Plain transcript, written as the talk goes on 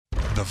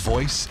The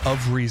voice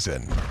of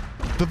reason.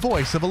 The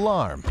voice of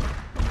alarm.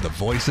 The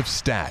voice of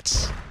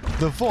stats.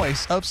 The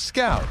voice of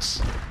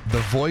scouts. The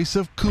voice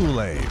of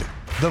Kool-Aid.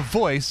 The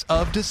voice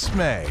of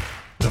dismay.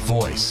 The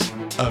voice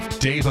of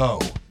Dave-O.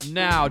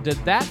 Now, did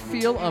that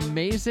feel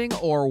amazing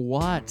or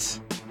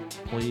what?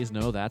 Please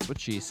know that's what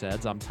she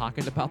says. I'm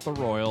talking about the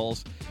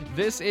Royals.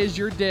 This is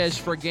your dish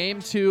for Game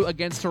 2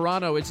 against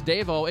Toronto. It's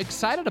Dave-O,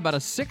 excited about a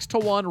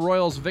 6-1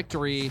 Royals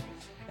victory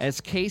as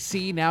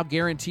KC now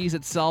guarantees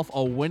itself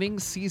a winning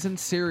season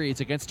series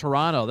against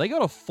Toronto. They go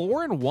to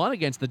 4-1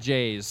 against the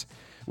Jays.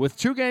 With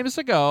 2 games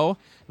to go,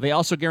 they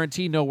also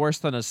guarantee no worse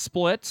than a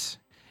split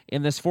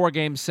in this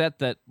 4-game set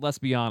that, let's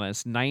be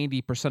honest,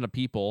 90% of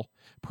people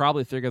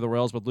probably figure the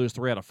Royals would lose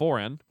 3 out of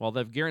 4 in. Well,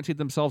 they've guaranteed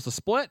themselves a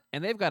split,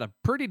 and they've got a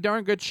pretty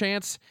darn good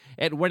chance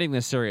at winning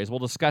this series. We'll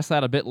discuss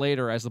that a bit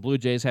later as the Blue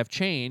Jays have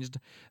changed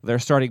their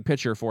starting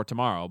pitcher for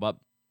tomorrow. But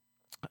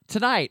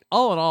tonight,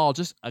 all in all,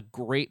 just a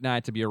great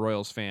night to be a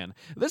Royals fan.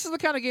 This is the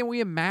kind of game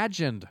we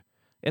imagined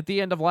at the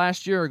end of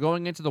last year,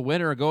 going into the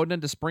winter, going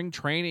into spring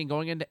training,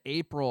 going into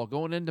April,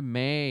 going into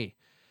May.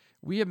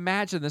 We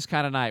imagine this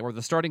kind of night where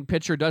the starting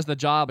pitcher does the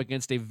job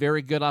against a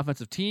very good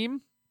offensive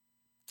team.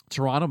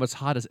 Toronto was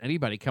hot as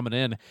anybody coming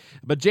in.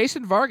 But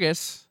Jason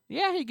Vargas,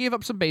 yeah, he gave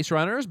up some base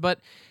runners, but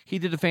he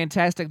did a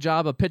fantastic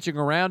job of pitching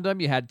around them.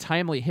 You had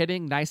timely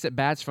hitting, nice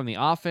at-bats from the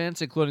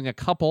offense, including a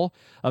couple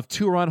of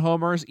 2-run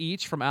homers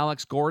each from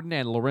Alex Gordon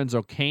and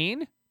Lorenzo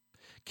Cain.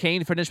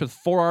 Cain finished with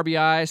 4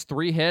 RBIs,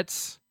 3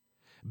 hits.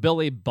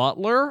 Billy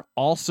Butler,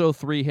 also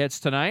 3 hits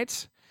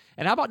tonight.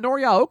 And how about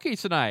Nori Aoki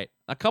tonight?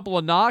 A couple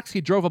of knocks. He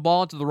drove a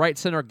ball into the right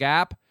center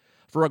gap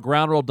for a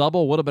ground roll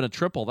double. Would have been a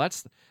triple.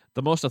 That's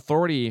the most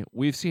authority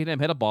we've seen him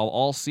hit a ball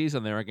all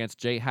season there against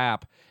Jay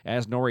Happ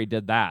as Nori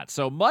did that.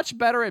 So much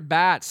better at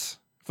bats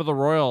for the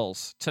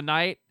Royals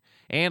tonight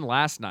and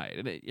last night.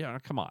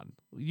 And come on.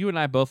 You and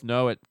I both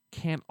know it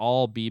can't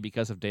all be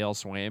because of Dale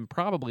Swaim.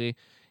 Probably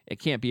it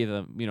can't be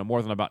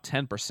more than about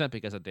 10%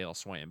 because of Dale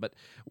Swaim. But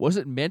was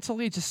it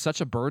mentally just such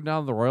a burden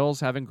on the Royals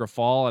having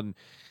Grifol and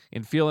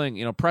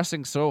feeling,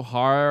 pressing so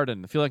hard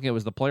and feeling it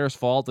was the players'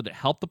 fault? Did it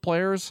help the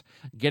players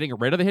getting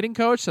rid of the hitting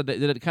coach? So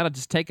did it kind of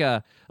just take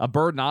a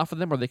burden off of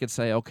them where they could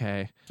say,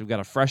 okay, we've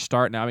got a fresh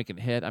start, now we can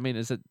hit? I mean,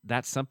 is it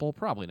that simple?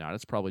 Probably not.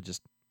 It's probably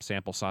just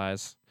sample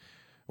size,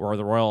 where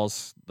the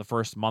Royals, the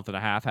first month and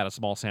a half, had a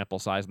small sample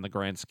size in the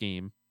grand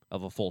scheme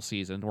of a full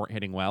season, weren't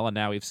hitting well, and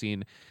now we've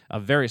seen a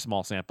very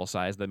small sample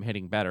size, them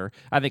hitting better.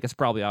 I think it's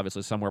probably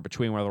obviously somewhere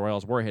between where the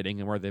Royals were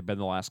hitting and where they've been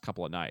the last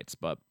couple of nights,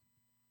 but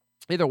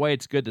either way,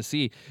 it's good to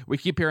see. We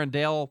keep hearing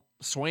Dale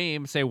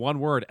Swaim say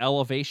one word,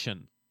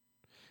 elevation,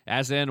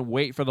 as in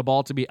wait for the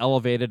ball to be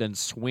elevated and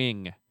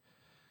swing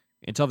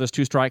until there's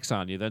 2 strikes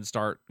on you. Then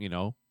start,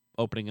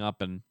 opening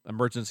up and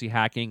emergency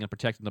hacking and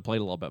protecting the plate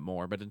a little bit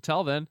more. But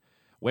until then,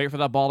 wait for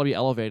that ball to be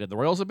elevated. The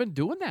Royals have been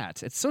doing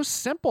that. It's so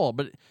simple,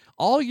 but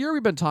all year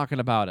we've been talking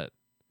about it.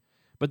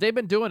 But they've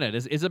been doing it.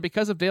 Is it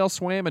because of Dale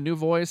Swaim, a new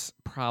voice?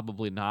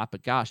 Probably not.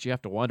 But gosh, you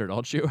have to wonder,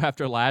 don't you?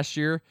 After last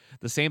year,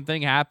 the same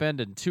thing happened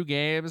in 2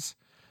 games.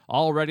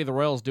 Already the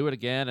Royals do it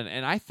again,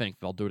 and I think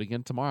they'll do it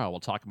again tomorrow.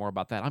 We'll talk more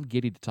about that. I'm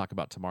giddy to talk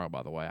about tomorrow,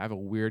 by the way. I have a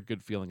weird,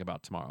 good feeling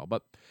about tomorrow.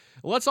 But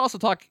let's also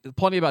talk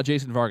plenty about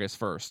Jason Vargas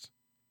first.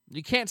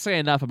 You can't say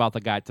enough about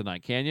the guy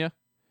tonight, can you?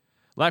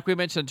 Like we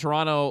mentioned,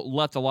 Toronto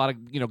left a lot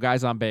of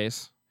guys on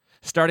base.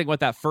 Starting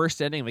with that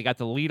first inning, they got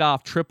the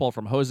leadoff triple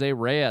from Jose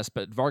Reyes,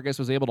 but Vargas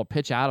was able to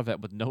pitch out of it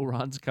with no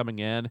runs coming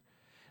in.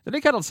 Then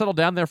they kind of settled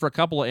down there for a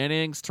couple of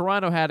innings.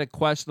 Toronto had a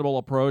questionable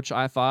approach,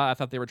 I thought. I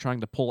thought they were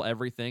trying to pull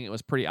everything. It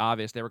was pretty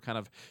obvious. They were kind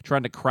of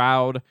trying to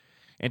crowd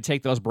and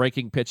take those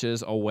breaking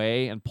pitches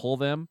away and pull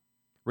them,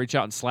 reach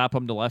out and slap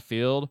them to left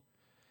field.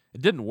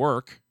 It didn't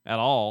work at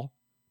all.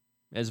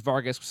 As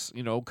Vargas,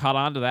 caught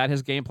on to that,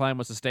 his game plan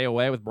was to stay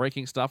away with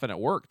breaking stuff, and it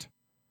worked.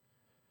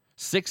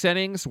 6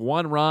 innings,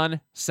 1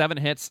 run, 7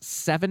 hits,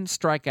 7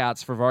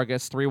 strikeouts for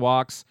Vargas, 3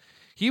 walks.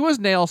 He was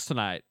nails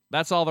tonight.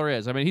 That's all there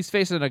is. I mean, he's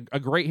facing a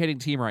great hitting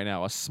team right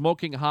now, a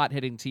smoking hot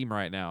hitting team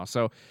right now.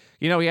 So,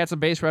 he had some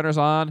base runners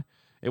on.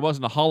 It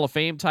wasn't a Hall of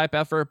Fame type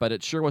effort, but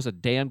it sure was a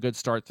damn good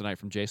start tonight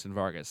from Jason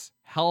Vargas.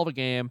 Hell of a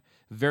game.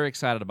 Very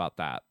excited about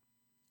that.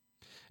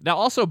 Now,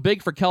 also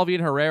big for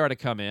Kelvin Herrera to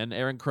come in.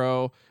 Aaron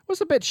Crow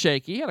was a bit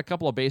shaky. He had a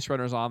couple of base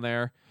runners on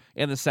there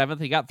in the 7th.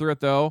 He got through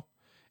it, though,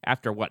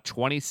 after,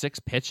 26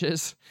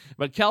 pitches?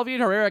 But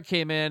Kelvin Herrera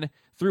came in,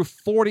 threw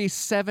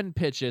 47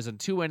 pitches in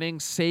 2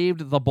 innings,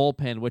 saved the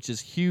bullpen, which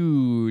is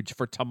huge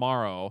for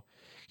tomorrow.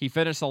 He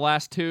finished the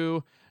last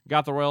 2,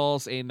 got the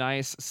Royals a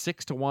nice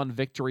 6-1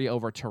 victory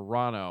over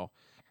Toronto.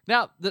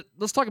 Now,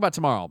 let's talk about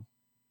tomorrow.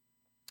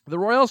 The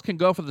Royals can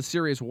go for the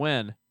series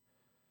win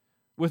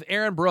with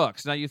Aaron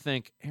Brooks. Now you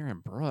think, Aaron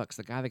Brooks,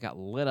 the guy that got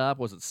lit up,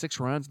 was it 6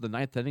 runs in the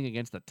 9th inning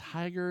against the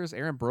Tigers?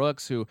 Aaron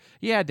Brooks, who,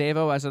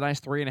 Dave-O has a nice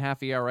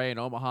 3.5 ERA in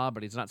Omaha,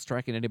 but he's not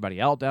striking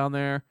anybody out down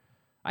there.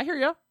 I hear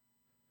you.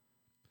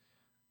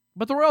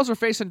 But the Royals are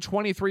facing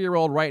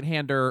 23-year-old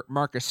right-hander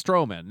Marcus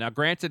Stroman. Now,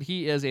 granted,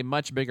 he is a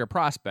much bigger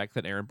prospect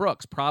than Aaron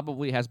Brooks.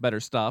 Probably has better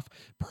stuff.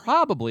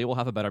 Probably will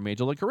have a better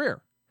major league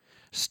career.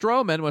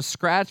 Stroman was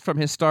scratched from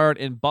his start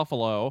in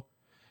Buffalo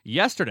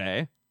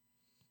yesterday,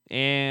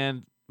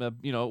 and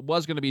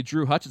was going to be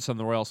Drew Hutchinson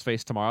the Royals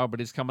face tomorrow,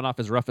 but he's coming off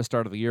his roughest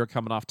start of the year,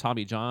 coming off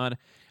Tommy John.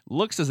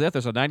 Looks as if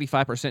there's a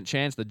 95%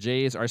 chance the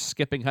Jays are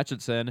skipping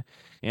Hutchinson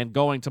and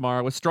going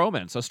tomorrow with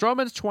Stroman. So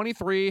Stroman's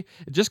 23,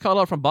 just called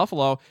up from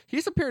Buffalo.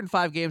 He's appeared in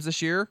 5 games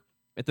this year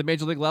at the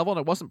Major League level, and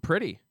it wasn't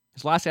pretty.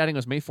 His last outing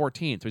was May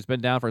 14th. So he's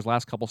been down for his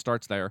last couple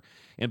starts there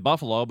in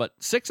Buffalo, but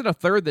 6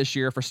 1/3 this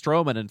year for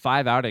Stroman in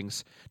 5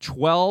 outings,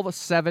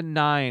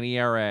 12.79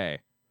 ERA.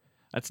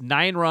 That's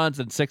 9 runs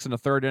in 6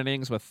 1/3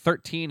 innings with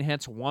 13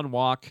 hits, 1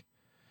 walk,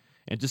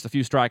 and just a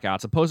few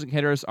strikeouts. Opposing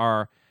hitters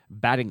are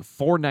batting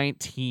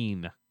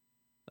 .419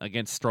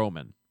 against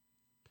Stroman.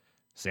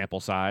 Sample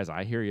size,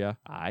 I hear ya,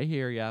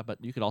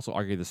 but you could also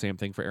argue the same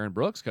thing for Aaron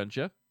Brooks, couldn't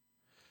you?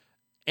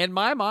 In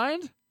my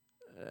mind,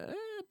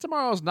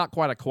 tomorrow's not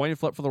quite a coin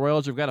flip for the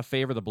Royals. You've got to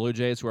favor the Blue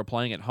Jays, who are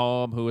playing at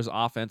home, whose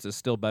offense is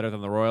still better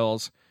than the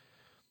Royals.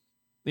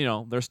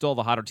 They're still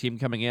the hotter team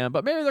coming in,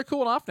 but maybe they're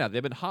cooling off now.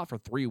 They've been hot for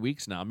 3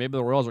 weeks now. Maybe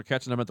the Royals are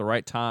catching them at the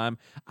right time.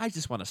 I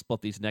just want to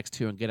split these next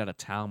 2 and get out of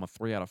town with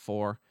 3 out of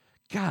 4.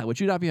 God, would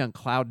you not be on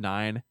cloud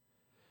 9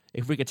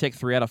 if we could take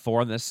 3 out of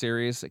 4 in this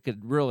series? It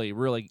could really,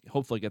 really,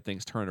 hopefully get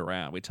things turned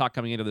around. We talked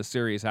coming into this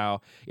series how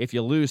if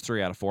you lose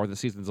 3 out of 4, the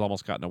season's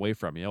almost gotten away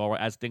from you. Well,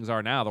 as things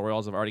are now, the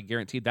Royals have already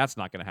guaranteed that's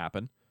not going to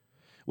happen,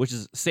 which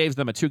saves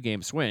them a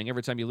 2-game swing.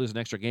 Every time you lose an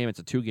extra game, it's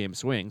a 2-game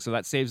swing. So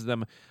that saves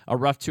them a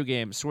rough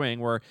 2-game swing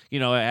where,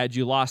 had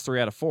you lost 3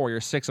 out of 4, you're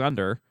 6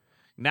 under.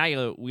 Now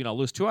you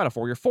lose 2 out of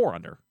 4, you're 4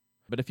 under.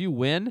 But if you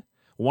win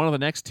one of the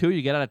next 2,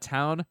 you get out of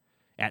town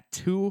at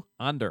 2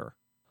 under.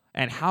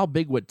 And how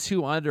big would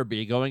 2 under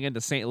be going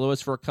into St.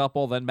 Louis for a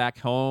couple, then back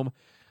home?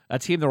 A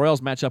team the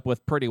Royals match up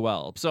with pretty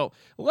well. So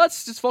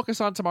let's just focus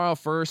on tomorrow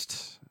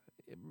first.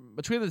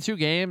 Between the 2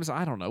 games,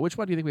 I don't know. Which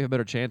one do you think we have a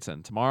better chance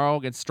in? Tomorrow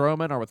against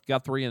Stroman or with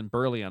Guthrie and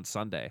Burley on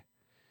Sunday?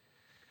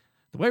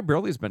 The way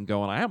Burley's been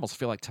going, I almost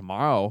feel like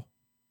tomorrow,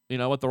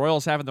 with the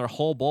Royals having their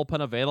whole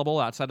bullpen available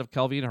outside of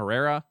Kelvin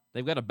Herrera,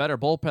 they've got a better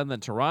bullpen than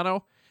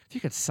Toronto. If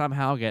you could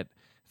somehow get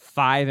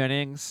 5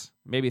 innings,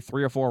 maybe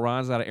 3 or 4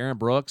 runs out of Aaron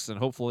Brooks, and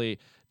hopefully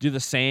do the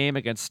same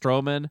against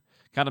Stroman,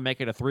 kind of make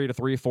it a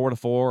 3-3,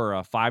 4-4, or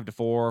a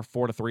 5-4,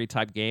 4-3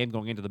 type game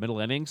going into the middle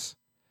innings,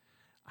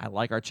 I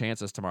like our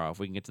chances tomorrow if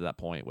we can get to that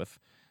point with,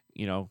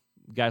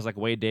 guys like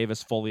Wade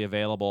Davis fully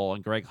available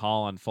and Greg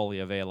Holland fully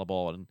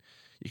available. And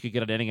you could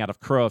get an inning out of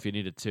Crow if you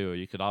needed to.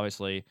 You could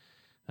obviously,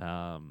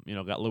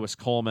 got Lewis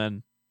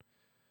Coleman.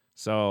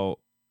 So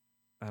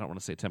I don't want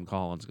to say Tim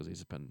Collins because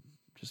he's been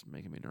just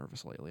making me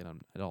nervous lately,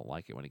 and I don't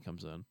like it when he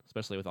comes in,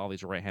 especially with all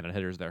these right-handed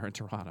hitters there in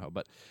Toronto.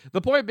 But the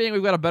point being,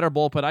 we've got a better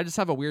bullpen. I just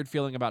have a weird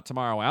feeling about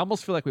tomorrow. I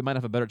almost feel like we might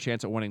have a better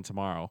chance at winning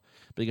tomorrow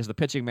because the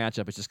pitching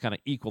matchup is just kind of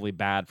equally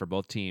bad for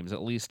both teams,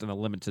 at least in a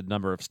limited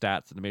number of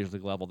stats at the Major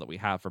League level that we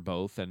have for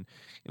both. And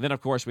then, of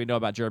course, we know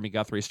about Jeremy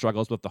Guthrie's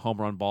struggles with the home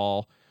run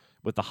ball,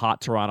 with the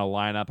hot Toronto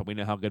lineup, and we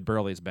know how good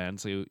Burley's been.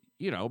 So,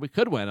 we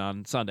could win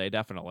on Sunday,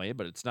 definitely,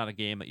 but it's not a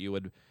game that you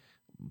would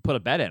put a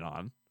bet in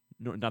on.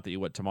 Not that you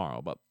would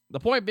tomorrow, but the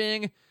point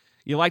being,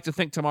 you like to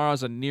think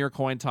tomorrow's a near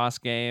coin toss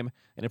game,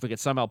 and if we could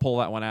somehow pull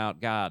that one out,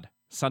 God,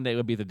 Sunday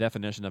would be the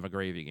definition of a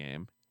gravy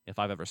game, if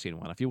I've ever seen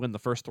one. If you win the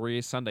first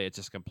 3, Sunday it's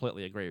just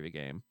completely a gravy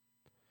game.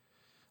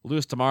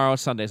 Lose tomorrow,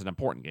 Sunday's an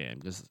important game,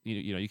 because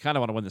you kind of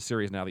want to win the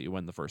series now that you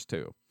win the first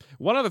 2.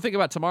 One other thing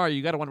about tomorrow,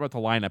 you got to wonder what the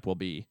lineup will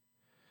be.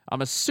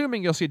 I'm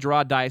assuming you'll see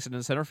Jarrod Dyson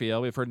in center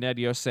field. We've heard Ned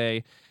Yost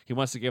say he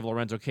wants to give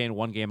Lorenzo Cain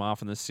 1 game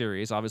off in this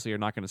series. Obviously, you're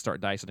not going to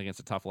start Dyson against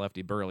a tough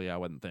lefty Burley, I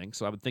wouldn't think.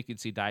 So I would think you'd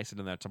see Dyson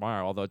in there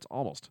tomorrow, although it's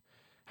almost...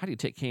 How do you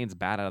take Cain's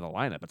bat out of the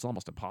lineup? It's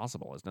almost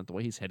impossible, isn't it? The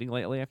way he's hitting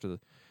lately after the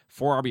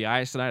 4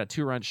 RBIs tonight, a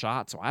 2-run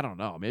shot. So I don't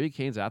know. Maybe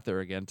Cain's out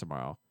there again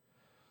tomorrow.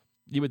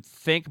 You would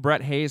think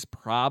Brett Hayes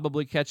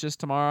probably catches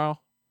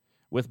tomorrow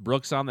with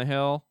Brooks on the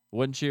hill,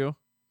 wouldn't you?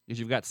 Because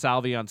you've got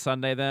Salvi on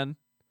Sunday then.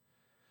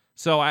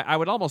 So I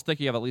would almost think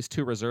you have at least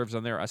 2 reserves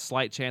on there. A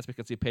slight chance we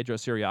could see Pedro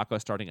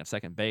Siriaco starting at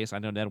second base. I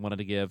know Ned wanted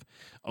to give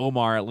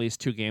Omar at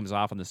least 2 games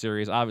off in the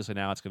series. Obviously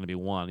now it's going to be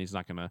 1. He's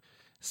not going to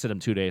sit him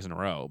 2 days in a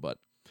row. But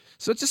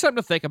so it's just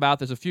something to think about.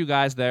 There's a few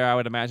guys there. I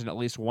would imagine at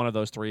least one of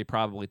those 3,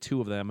 probably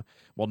 2 of them,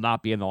 will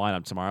not be in the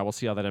lineup tomorrow. We'll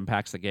see how that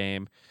impacts the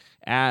game.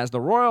 As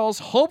the Royals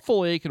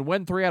hopefully can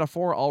win 3 out of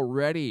 4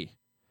 already.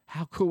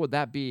 How cool would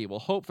that be? We'll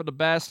hope for the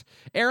best.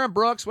 Aaron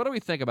Brooks, what do we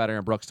think about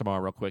Aaron Brooks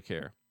tomorrow real quick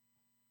here?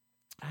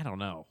 I don't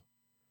know.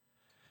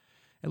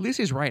 At least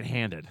he's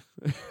right-handed.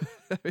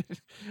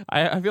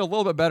 I feel a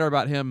little bit better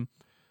about him,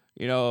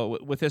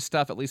 with his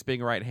stuff at least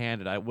being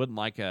right-handed. I wouldn't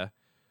like a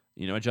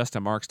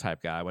Justin Marks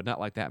type guy. I would not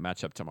like that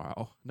matchup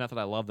tomorrow. Not that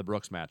I love the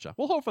Brooks matchup.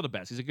 We'll hope for the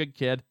best. He's a good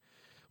kid.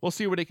 We'll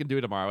see what he can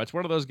do tomorrow. It's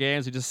one of those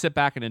games you just sit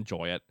back and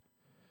enjoy it.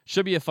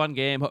 Should be a fun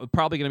game.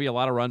 Probably going to be a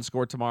lot of runs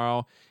scored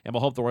tomorrow, and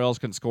we'll hope the Royals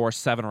can score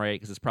 7 or 8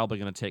 because it's probably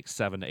going to take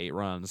 7 to 8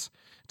 runs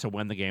to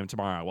win the game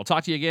tomorrow. We'll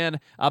talk to you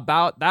again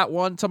about that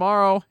one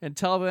tomorrow.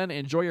 Until then,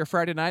 enjoy your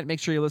Friday night. Make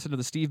sure you listen to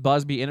the Steve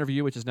Busby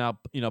interview, which is now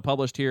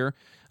published here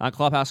on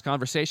Clubhouse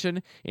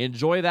Conversation.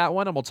 Enjoy that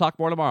one, and we'll talk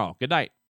more tomorrow. Good night.